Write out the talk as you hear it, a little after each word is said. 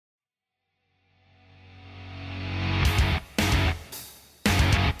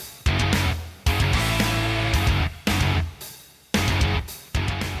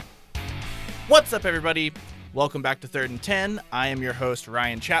What's up, everybody? Welcome back to 3rd and 10. I am your host,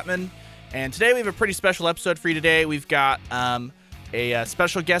 Ryan Chapman, and today we have a pretty special episode for you today. We've got a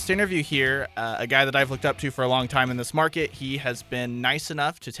special guest interview here, a guy that I've looked up to for a long time in this market. He has been nice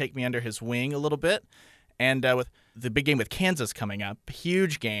enough to take me under his wing a little bit, and with the big game with Kansas coming up,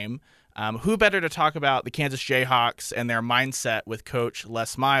 huge game, who better to talk about the Kansas Jayhawks and their mindset with Coach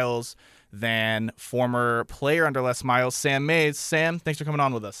Les Miles than former player under Les Miles, Sam Mays. Sam, thanks for coming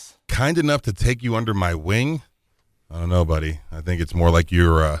on with us. Kind enough to take you under my wing? I don't know, buddy. I think it's more like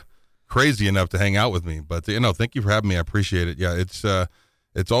you're crazy enough to hang out with me. But, thank you for having me. I appreciate it. Yeah,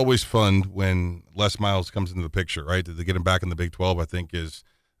 it's always fun when Les Miles comes into the picture, right? To get him back in the Big 12, I think, is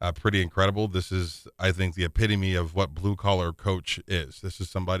pretty incredible. This is, I think, the epitome of what blue-collar coach is. This is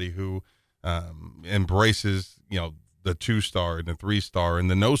somebody who embraces, the 2-star and the 3-star and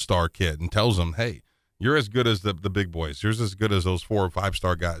the no-star kid and tells them, hey, you're as good as the big boys. You're as good as those 4 or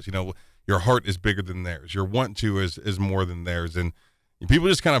 5-star guys. Your heart is bigger than theirs. Your want to is more than theirs. And people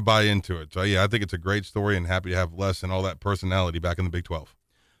just kind of buy into it. So, yeah, I think it's a great story and happy to have Les and all that personality back in the Big 12.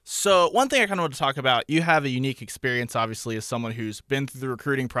 So one thing I kind of want to talk about, you have a unique experience, obviously, as someone who's been through the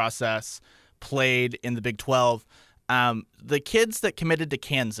recruiting process, played in the Big 12. The kids that committed to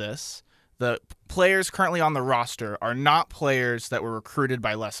Kansas, the players currently on the roster, are not players that were recruited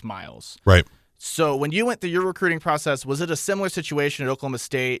by Les Miles. Right. So when you went through your recruiting process, was it a similar situation at Oklahoma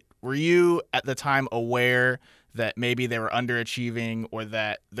State? Were you at the time aware that maybe they were underachieving or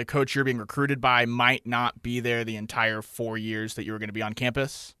that the coach you're being recruited by might not be there the entire 4 years that you were going to be on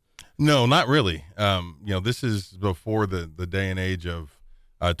campus? No, not really. This is before the day and age of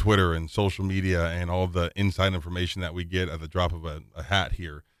Twitter and social media and all the inside information that we get at the drop of a hat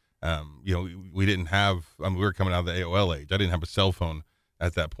here. We didn't have, we were coming out of the AOL age. I didn't have a cell phone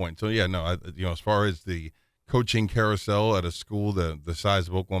at that point. So, yeah, no, as far as the coaching carousel at a school the size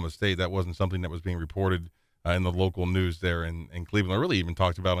of Oklahoma State, that wasn't something that was being reported in the local news there in Cleveland. I really even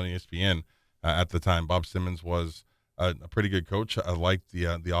talked about on ESPN at the time. Bob Simmons was a pretty good coach. I liked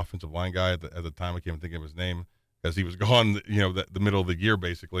the offensive line guy at the time. I can't even think of his name because he was gone, the middle of the year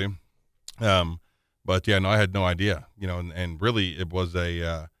basically. But, yeah, no, I had no idea, and really it was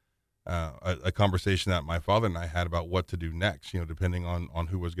a conversation that my father and I had about what to do next, depending on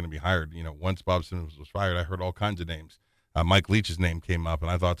who was going to be hired. Once Bob Simmons was fired, I heard all kinds of names. Mike Leach's name came up,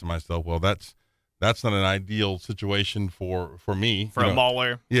 and I thought to myself, well, that's not an ideal situation for me. For a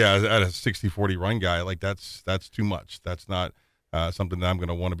mauler. Yeah, at a 60-40 run guy, like that's too much. That's not something that I'm going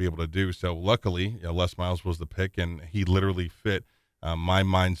to want to be able to do. So luckily, Les Miles was the pick, and he literally fit my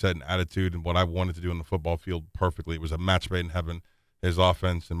mindset and attitude and what I wanted to do on the football field perfectly. It was a match made in heaven. His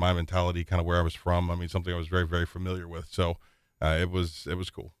offense and my mentality, kind of where I was from. I mean, something I was very, very familiar with. So it was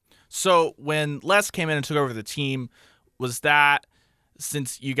cool. So when Les came in and took over the team, was that,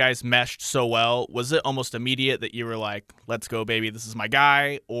 since you guys meshed so well, was it almost immediate that you were like, let's go, baby, this is my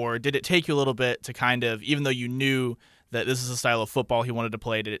guy? Or did it take you a little bit to kind of, even though you knew that this is a style of football he wanted to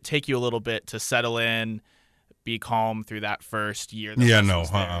play, did it take you a little bit to settle in, be calm through that first year? Yeah, no.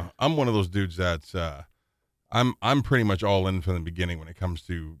 I'm one of those dudes that's I'm pretty much all in from the beginning when it comes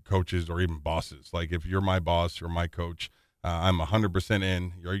to coaches or even bosses. Like if you're my boss or my coach, I'm 100%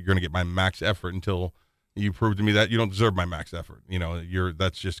 in. You're going to get my max effort until you prove to me that you don't deserve my max effort.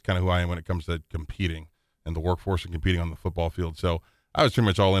 That's just kind of who I am when it comes to competing and the workforce and competing on the football field. So I was pretty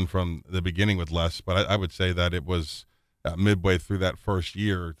much all in from the beginning with Les, but I would say that it was midway through that first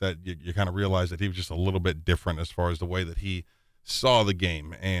year that you kind of realized that he was just a little bit different as far as the way that he saw the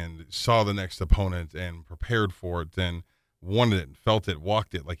game and saw the next opponent and prepared for it and wanted it, felt it,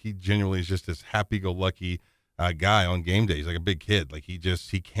 walked it. Like he genuinely is just this happy-go-lucky guy on game days, like a big kid. Like he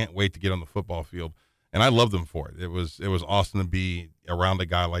can't wait to get on the football field, and I loved him for it. It was awesome to be around a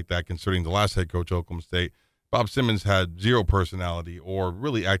guy like that. Considering the last head coach of Oklahoma State, Bob Simmons, had zero personality or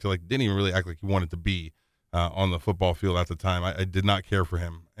really didn't even really act like he wanted to be on the football field at the time. I did not care for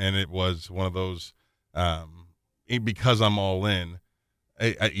him, and it was one of those. Because I'm all in,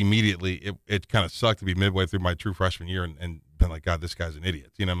 I immediately it kind of sucked to be midway through my true freshman year and been like, God, this guy's an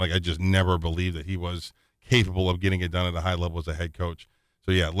idiot. I'm like, I just never believed that he was capable of getting it done at a high level as a head coach.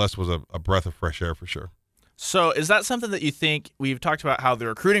 So yeah, Les was a breath of fresh air for sure. So is that something that you think, we've talked about how the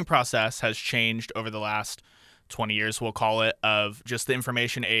recruiting process has changed over the last 20 years, we'll call it, of just the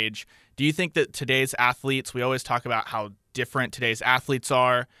information age. Do you think that today's athletes, we always talk about how different today's athletes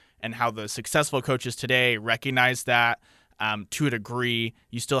are, and how the successful coaches today recognize that to a degree?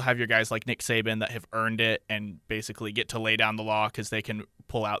 You still have your guys like Nick Saban that have earned it and basically get to lay down the law because they can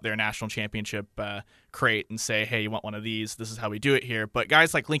pull out their national championship crate and say, hey, you want one of these? This is how we do it here. But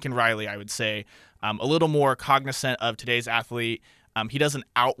guys like Lincoln Riley, I would say, a little more cognizant of today's athlete, He doesn't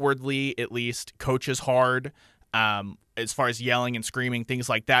outwardly, at least, coach as hard as far as yelling and screaming, things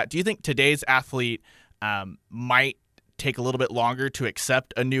like that. Do you think today's athlete might take a little bit longer to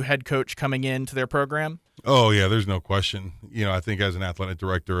accept a new head coach coming into their program? Oh yeah, there's no question. I think as an athletic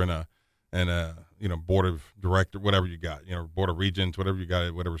director and a board of director, whatever you got, board of regents, whatever you got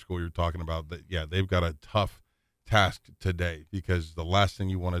at whatever school you're talking about, that they've got a tough task today, because the last thing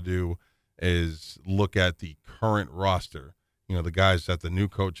you want to do is look at the current roster, the guys that the new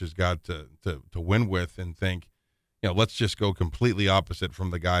coach has got to win with, and think, let's just go completely opposite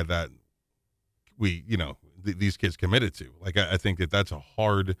from the guy that we, these kids committed to. Like, I think that's a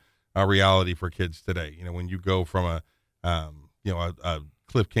hard reality for kids today. When you go from a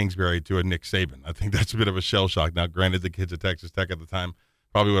Cliff Kingsbury to a Nick Saban, I think that's a bit of a shell shock. Now, granted, the kids at Texas Tech at the time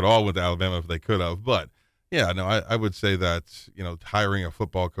probably would all went to Alabama if they could have, but yeah, no, I would say that, hiring a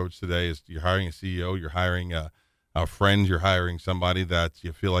football coach today is, you're hiring a CEO, you're hiring a friend, you're hiring somebody that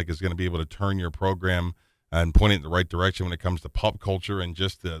you feel like is going to be able to turn your program and point it in the right direction when it comes to pop culture and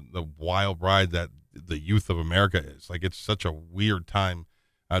just the wild ride that the youth of America is. Like, it's such a weird time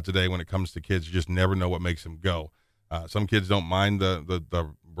today when it comes to kids. You just never know what makes them go. Some kids don't mind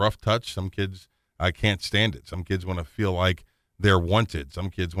the rough touch. Some kids can't stand it. Some kids want to feel like they're wanted. Some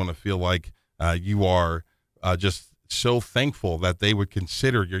kids want to feel like you are just so thankful that they would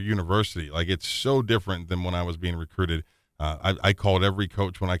consider your university. Like, it's so different than when I was being recruited. I called every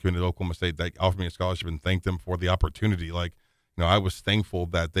coach when I came into Oklahoma State that offered me a scholarship and thanked them for the opportunity. Like, I was thankful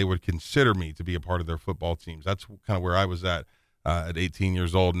that they would consider me to be a part of their football teams. That's kind of where I was at 18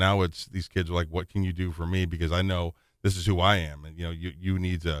 years old. Now it's, these kids are like, what can you do for me? Because I know this is who I am. And, you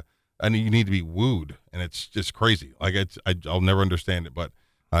need to be wooed. And it's just crazy. Like, I'll never understand it, but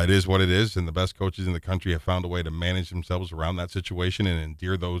it is what it is. And the best coaches in the country have found a way to manage themselves around that situation and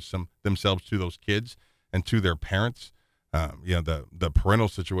endear themselves to those kids and to their parents. The parental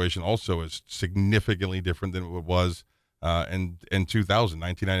situation also is significantly different than it was in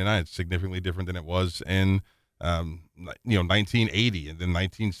 1999. It's significantly different than it was in 1980 and then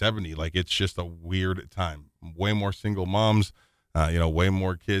 1970. Like, it's just a weird time. Way more single moms, way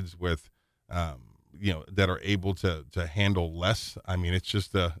more kids with that are able to handle less. I mean, it's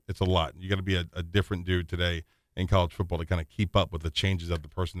just it's a lot. You got to be a different dude today in college football to kind of keep up with the changes of the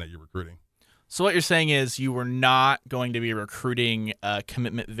person that you're recruiting. So what you're saying is you were not going to be recruiting a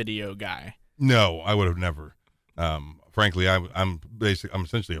commitment video guy. No, I would have never. Frankly, I'm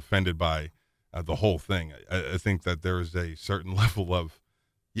essentially offended by the whole thing. I think that there is a certain level of,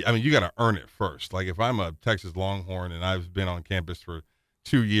 you got to earn it first. Like, if I'm a Texas Longhorn and I've been on campus for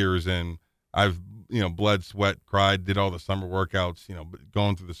 2 years and I've, bled, sweat, cried, did all the summer workouts,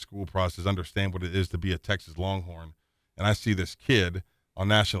 going through the school process, understand what it is to be a Texas Longhorn, and I see this kid on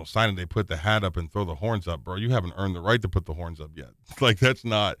national signing, they put the hat up and throw the horns up, bro. You haven't earned the right to put the horns up yet. Like, that's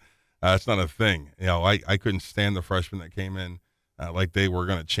not a thing. I couldn't stand the freshmen that came in like they were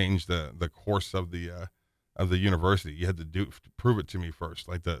going to change the course of the university. You had to prove it to me first.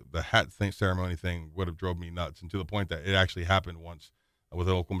 Like, the hat ceremony thing would have drove me nuts, and to the point that it actually happened once with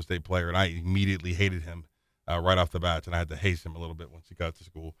an Oklahoma State player, and I immediately hated him right off the bat, and I had to haze him a little bit once he got to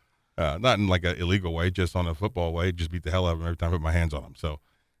school. Not in like an illegal way, just on a football way. Just beat the hell out of him every time I put my hands on him. So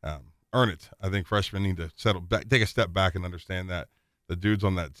earn it. I think freshmen need to settle back, take a step back, and understand that the dudes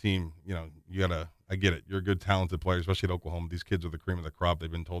on that team, I get it. You're a good, talented player, especially at Oklahoma. These kids are the cream of the crop.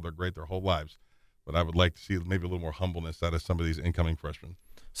 They've been told they're great their whole lives. But I would like to see maybe a little more humbleness out of some of these incoming freshmen.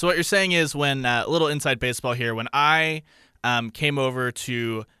 So what you're saying is, when a little inside baseball here, when I came over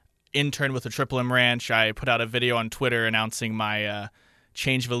to intern with the Triple M Ranch, I put out a video on Twitter announcing my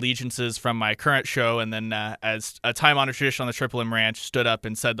change of allegiances from my current show, and then as a time-honored tradition on the Triple M Ranch, stood up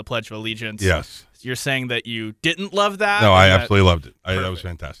and said the Pledge of Allegiance. Yes. You're saying that you didn't love that? No, I absolutely loved it. That was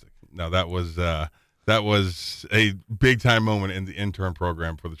fantastic. No, that was a big-time moment in the intern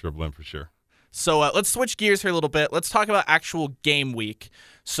program for the Triple M for sure. So let's switch gears here a little bit. Let's talk about actual game week.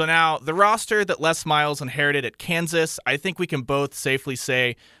 So now, the roster that Les Miles inherited at Kansas, I think we can both safely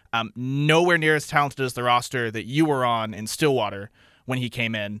say nowhere near as talented as the roster that you were on in Stillwater when he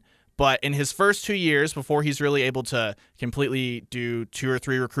came in. But in his first 2 years, before he's really able to completely do 2 or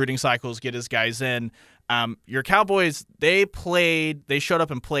 3 recruiting cycles, get his guys in, your Cowboys, they showed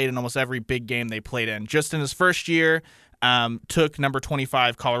up and played in almost every big game they played in. Just in his first year, took number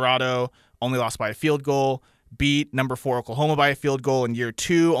 25 Colorado, only lost by a field goal, beat number 4 Oklahoma by a field goal. In year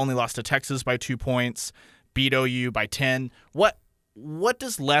 2, only lost to Texas by 2 points, beat OU by 10. What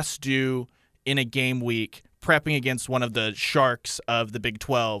does Les do in a game week prepping against one of the Sharks of the Big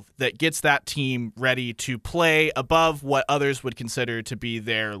 12 that gets that team ready to play above what others would consider to be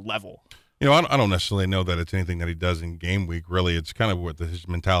their level? I don't necessarily know that it's anything that he does in game week. Really, it's kind of what his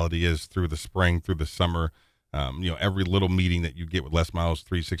mentality is through the spring, through the summer. Every little meeting that you get with Les Miles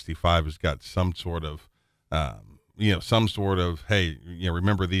 365 has got some sort of, hey,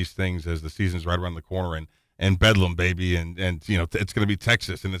 remember these things as the season's right around the corner and Bedlam, baby, and it's going to be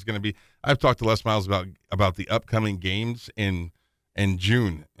Texas, and it's going to be. I've talked to Les Miles about the upcoming games in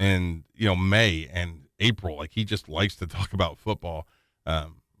June and May and April. Like, he just likes to talk about football.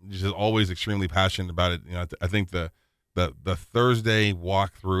 He's just always extremely passionate about it. I think the Thursday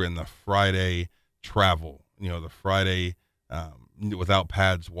walkthrough and the Friday travel, the Friday without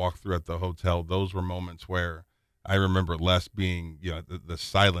pads walkthrough at the hotel, those were moments where I remember Les being, the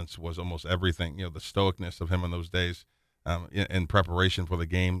silence was almost everything. The stoicness of him in those days, in preparation for the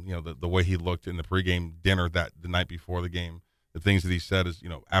game. The way he looked in the pregame dinner the night before the game. The things that he said is,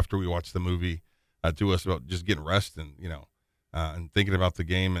 after we watched the movie, to us about just getting rest and thinking about the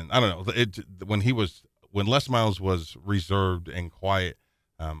game. And I don't know, when Les Miles was reserved and quiet,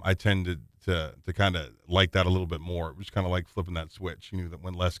 I tended to kind of like that a little bit more. It was kind of like flipping that switch. You knew that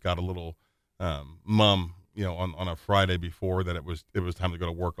when Les got a little mum, on a Friday before, that it was time to go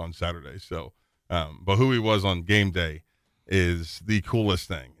to work on Saturday. So, but who he was on game day is the coolest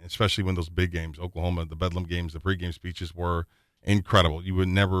thing, especially when those big games, Oklahoma, the Bedlam games, the pregame speeches were incredible. You would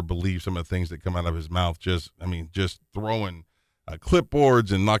never believe some of the things that come out of his mouth. Just throwing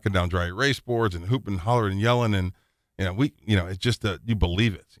clipboards and knocking down dry erase boards and hooping, hollering, and yelling, and it's just you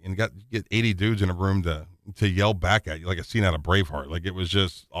believe it. And you get 80 dudes in a room to yell back at you like a scene out of Braveheart. Like, it was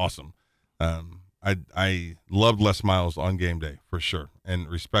just awesome. I loved Les Miles on game day for sure, and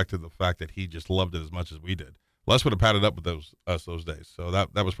respected the fact that he just loved it as much as we did. Les would have padded up with those days, so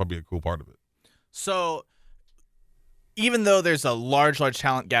that was probably a cool part of it. So, even though there's a large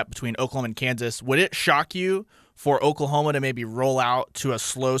talent gap between Oklahoma and Kansas, would it shock you for Oklahoma to maybe roll out to a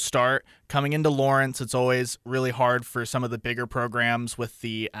slow start coming into Lawrence? It's always really hard for some of the bigger programs with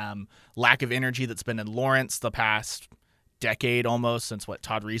the lack of energy that's been in Lawrence the past decade almost, since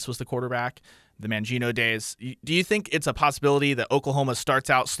Todd Reese was the quarterback, the Mangino days. Do you think it's a possibility that Oklahoma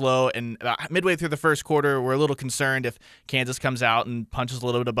starts out slow and midway through the first quarter, we're a little concerned if Kansas comes out and punches a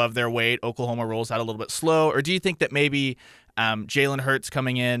little bit above their weight, Oklahoma rolls out a little bit slow? Or do you think that maybe Jalen Hurts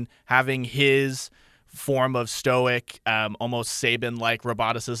coming in, having his form of stoic, almost Saban-like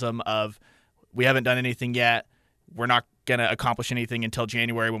roboticism of, we haven't done anything yet, we're not going to accomplish anything until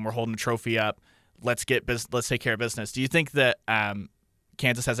January when we're holding a trophy up, let's take care of business. Do you think that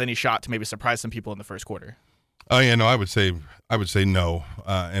Kansas has any shot to maybe surprise some people in the first quarter? Oh yeah, no, I would say no,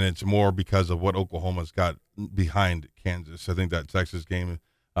 and it's more because of what Oklahoma's got behind Kansas. I think that Texas game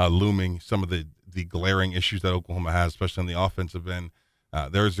looming, some of the glaring issues that Oklahoma has, especially on the offensive end.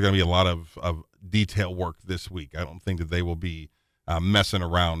 There's going to be a lot of detail work this week. I don't think that they will be messing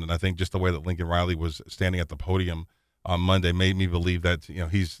around, and I think just the way that Lincoln Riley was standing at the podium on Monday made me believe that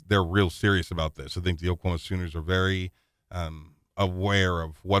they're real serious about this. I think the Oklahoma Sooners are very aware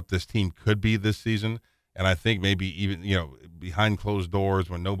of what this team could be this season, and I think maybe even behind closed doors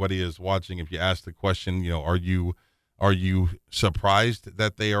when nobody is watching, if you ask the question, are you surprised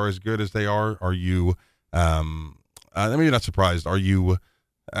that they are as good as they are? Are you maybe not surprised? Are you?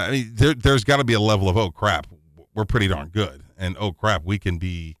 I mean, there's got to be a level of, oh crap, we're pretty darn good, and oh crap, we can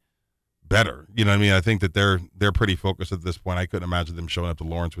be better. You know what I mean? I think that they're pretty focused at this point. I couldn't imagine them showing up to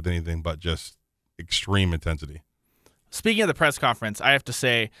Lawrence with anything but just extreme intensity. Speaking of the press conference, I have to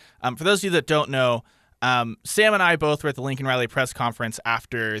say, for those of you that don't know, Sam and I both were at the Lincoln Riley press conference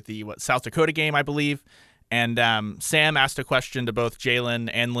after the South Dakota game, I believe, and Sam asked a question to both Jalen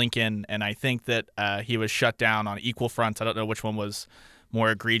and Lincoln, and I think that he was shut down on equal fronts. I don't know which one was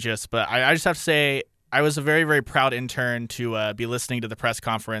more egregious, but I just have to say, I was a very, very proud intern to be listening to the press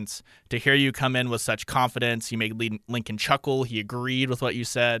conference, to hear you come in with such confidence. You made Lincoln chuckle. He agreed with what you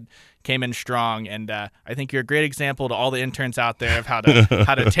said, came in strong, and I think you're a great example to all the interns out there of how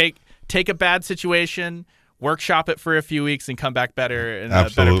to take a bad situation, workshop it for a few weeks, and come back better and a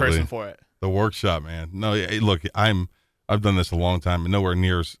better person for it. The workshop, man. No, look, I've done this a long time, and nowhere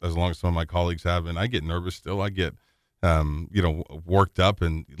near as long as some of my colleagues have, and I get nervous still. I get worked up,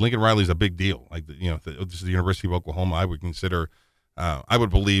 and Lincoln Riley's a big deal. Like, this is the University of Oklahoma. I would consider, I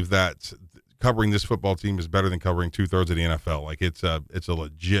would believe that covering this football team is better than covering 2/3 of the NFL. Like, it's a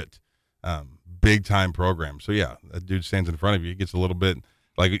legit, big time program. So yeah, that dude stands in front of you. He gets a little bit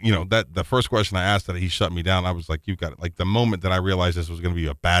like, that the first question I asked that he shut me down. I was like, you got it. Like, the moment that I realized this was going to be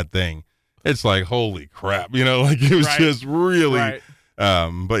a bad thing, it's like, holy crap, like it was just really, right.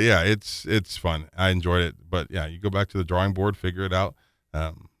 But yeah, it's fun. I enjoyed it. But yeah, you go back to the drawing board, figure it out.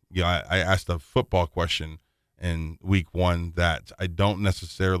 I asked a football question in week 1 that I don't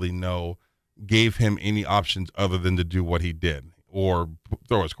necessarily know gave him any options other than to do what he did or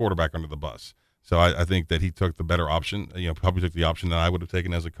throw his quarterback under the bus. So I think that he took the better option, probably took the option that I would have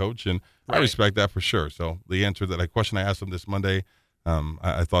taken as a coach, and I respect that for sure. So the answer that question I asked him this Monday,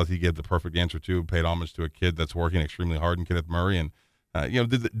 I thought he gave the perfect answer to, paid homage to a kid that's working extremely hard in Kenneth Murray, and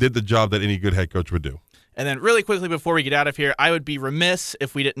did the job that any good head coach would do. And then really quickly before we get out of here, I would be remiss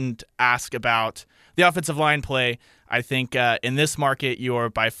if we didn't ask about the offensive line play. I think in this market, you're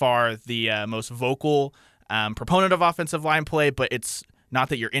by far the most vocal proponent of offensive line play, but it's not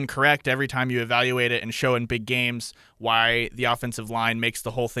that you're incorrect. Every time you evaluate it and show in big games why the offensive line makes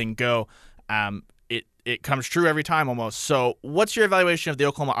the whole thing go, it comes true every time almost. So what's your evaluation of the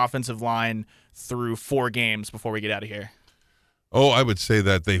Oklahoma offensive line through 4 games before we get out of here? Oh, I would say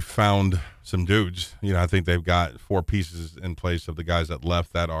that they found some dudes. I think they've got 4 pieces in place of the guys that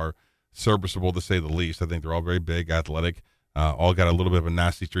left that are serviceable, to say the least. I think they're all very big, athletic, all got a little bit of a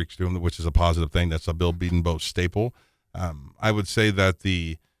nasty streak to them, which is a positive thing. That's a Bill Bedenbaugh staple. I would say that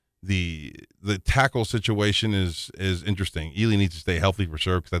the tackle situation is interesting. Ely needs to stay healthy for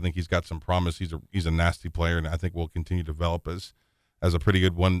sure, because I think he's got some promise. He's a nasty player, and I think will continue to develop as a pretty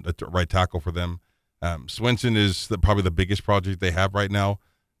good right tackle for them. Swenson is probably the biggest project they have right now.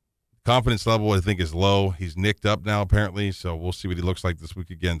 Confidence level, I think, is low. He's nicked up now, apparently, so we'll see what he looks like this week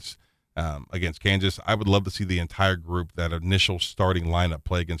against Kansas. I would love to see the entire group, that initial starting lineup,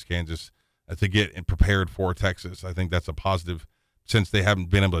 play against Kansas to get prepared for Texas. I think that's a positive, since they haven't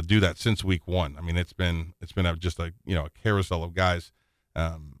been able to do that since week 1. I mean, it's been just a carousel of guys,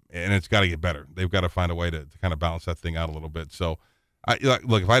 and it's got to get better. They've got to find a way to kind of balance that thing out a little bit. So,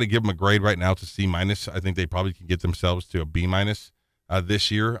 look, if I had to give them a grade right now, to C-, I think they probably can get themselves to a B-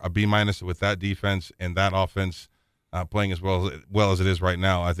 this year. A B- with that defense and that offense playing as well as it is right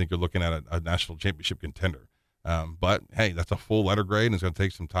now. I think you're looking at a national championship contender. But hey, that's a full letter grade, and it's going to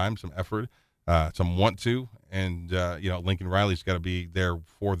take some time, some effort, some want to, and Lincoln Riley's got to be there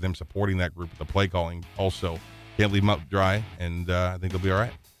for them, supporting that group. The play calling also can't leave them up dry, and I think they'll be all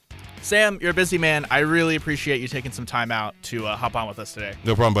right. Sam, you're a busy man. I really appreciate you taking some time out to hop on with us today.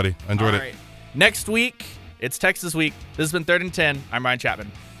 No problem, buddy. I enjoyed it. Next week, it's Texas week. This has been 3rd and 10. I'm Ryan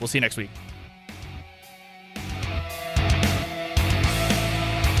Chapman. We'll see you next week.